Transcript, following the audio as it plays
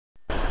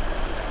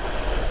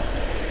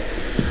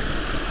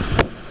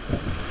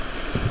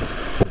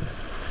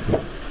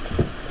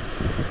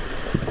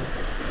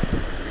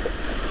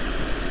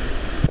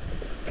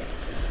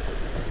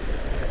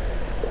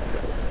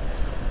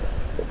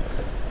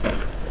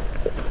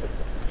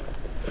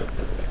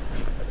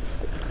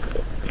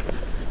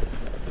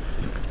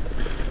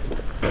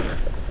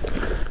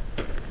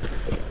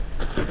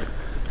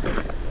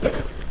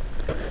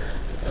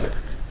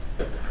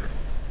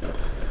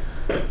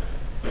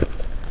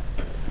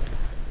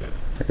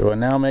We will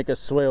now make a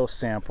soil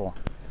sample.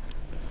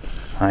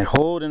 I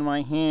hold in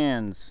my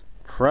hands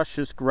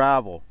precious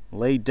gravel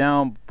laid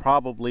down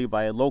probably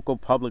by a local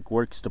public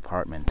works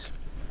department.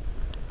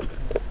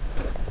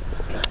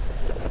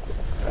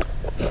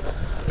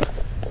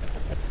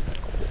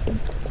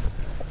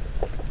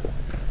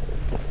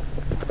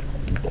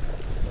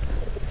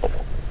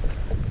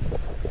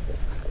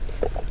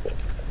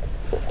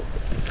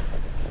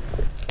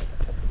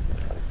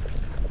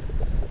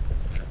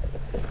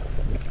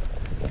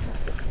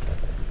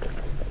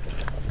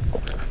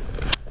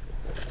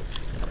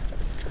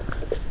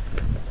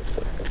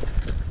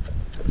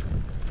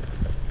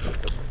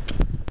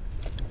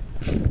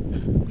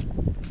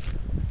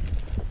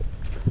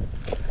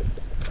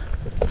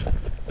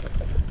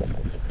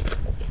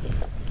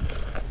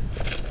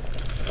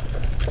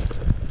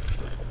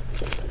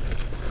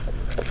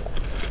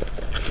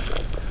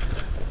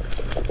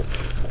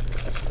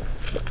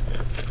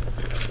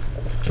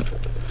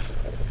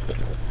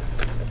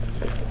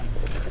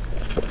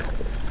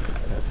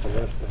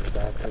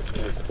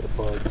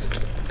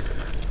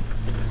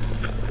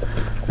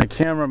 The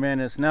cameraman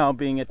is now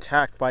being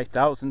attacked by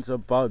thousands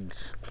of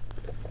bugs,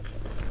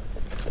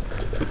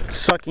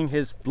 sucking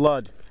his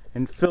blood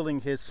and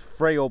filling his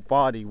frail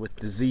body with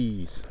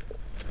disease.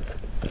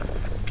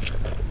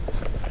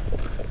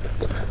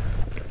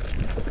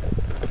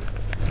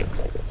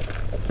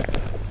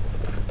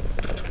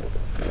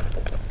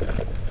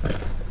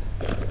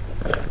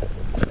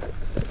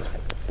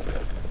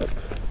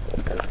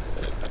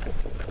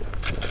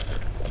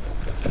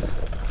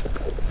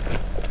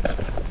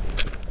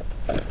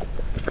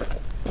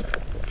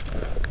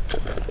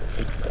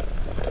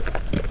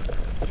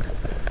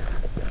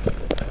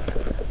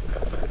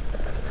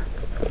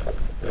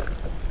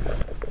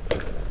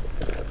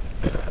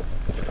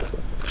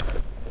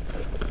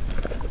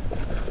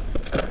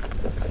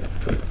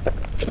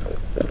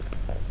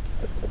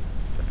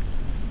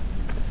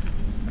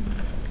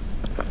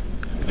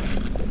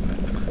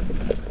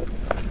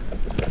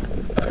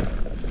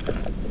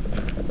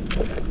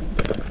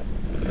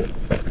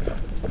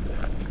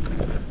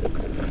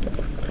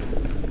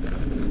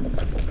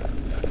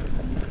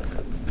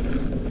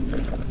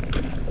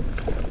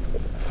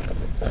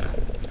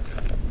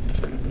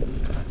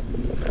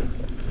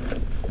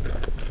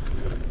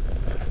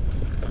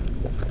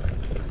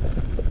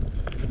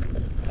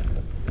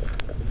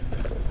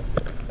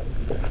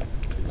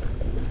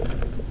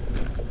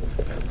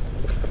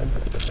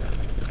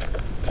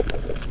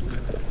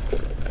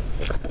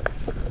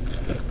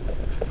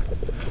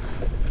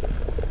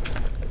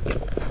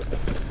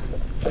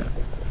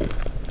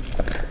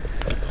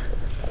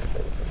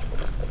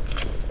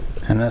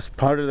 And as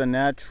part of the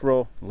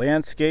natural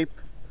landscape,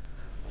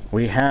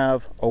 we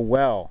have a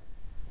well,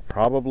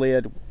 probably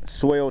a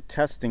soil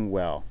testing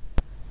well,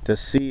 to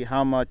see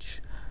how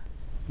much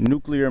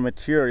nuclear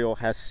material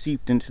has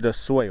seeped into the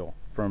soil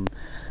from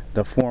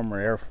the former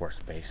Air Force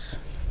Base.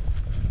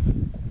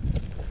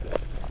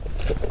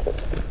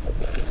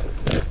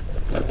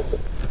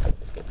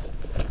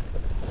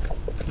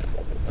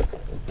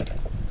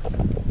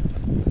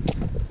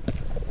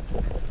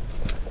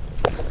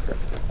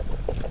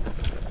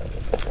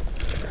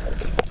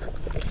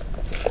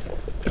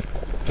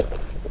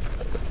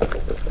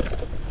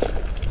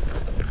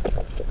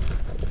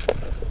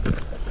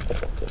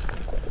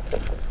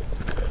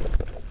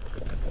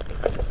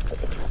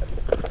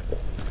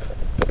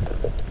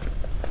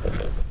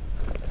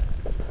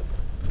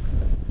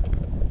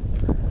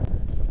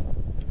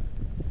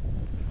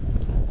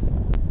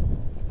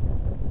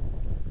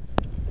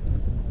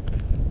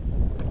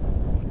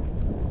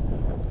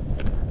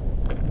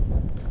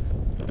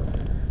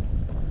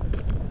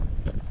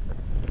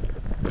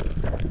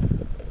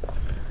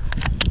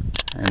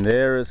 And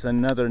there is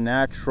another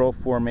natural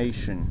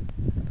formation.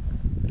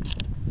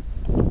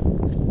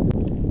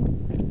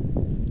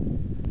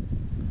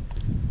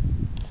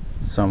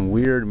 Some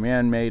weird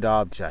man-made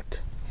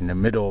object in the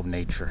middle of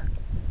nature.